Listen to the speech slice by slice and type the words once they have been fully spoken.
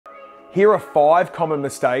Here are 5 common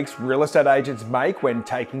mistakes real estate agents make when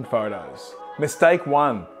taking photos. Mistake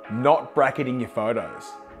 1, not bracketing your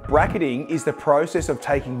photos. Bracketing is the process of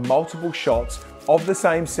taking multiple shots of the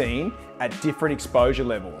same scene at different exposure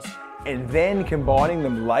levels and then combining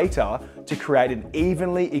them later to create an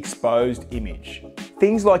evenly exposed image.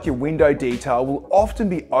 Things like your window detail will often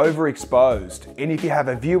be overexposed, and if you have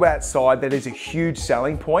a view outside that is a huge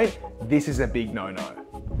selling point, this is a big no-no.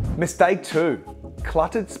 Mistake 2,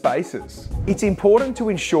 cluttered spaces. It's important to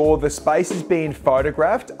ensure the spaces being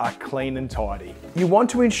photographed are clean and tidy. You want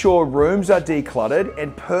to ensure rooms are decluttered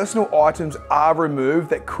and personal items are removed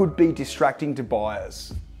that could be distracting to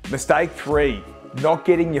buyers. Mistake 3, not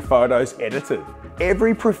getting your photos edited.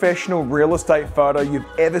 Every professional real estate photo you've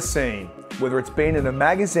ever seen, whether it's been in a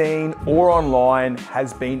magazine or online,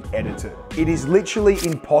 has been edited. It is literally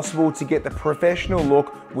impossible to get the professional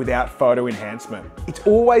look without photo enhancement. It's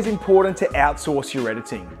always important to outsource your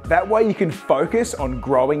editing. That way you can focus on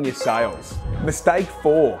growing your sales. Mistake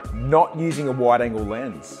 4, not using a wide-angle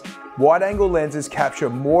lens. Wide-angle lenses capture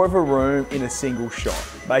more of a room in a single shot,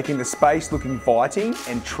 making the space look inviting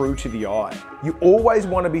and true to the eye. You always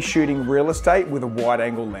want to be shooting real estate with a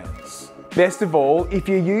wide-angle lens. Best of all, if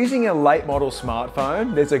you're using a late model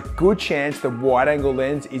smartphone, there's a good chance the wide-angle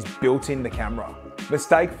lens is built in the camera.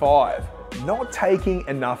 Mistake 5, not taking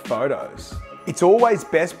enough photos. It's always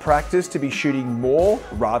best practice to be shooting more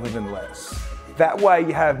rather than less. That way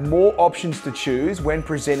you have more options to choose when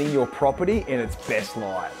presenting your property in its best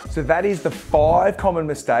light. So that is the 5 common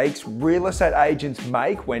mistakes real estate agents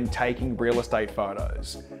make when taking real estate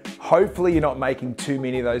photos. Hopefully you're not making too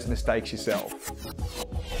many of those mistakes yourself.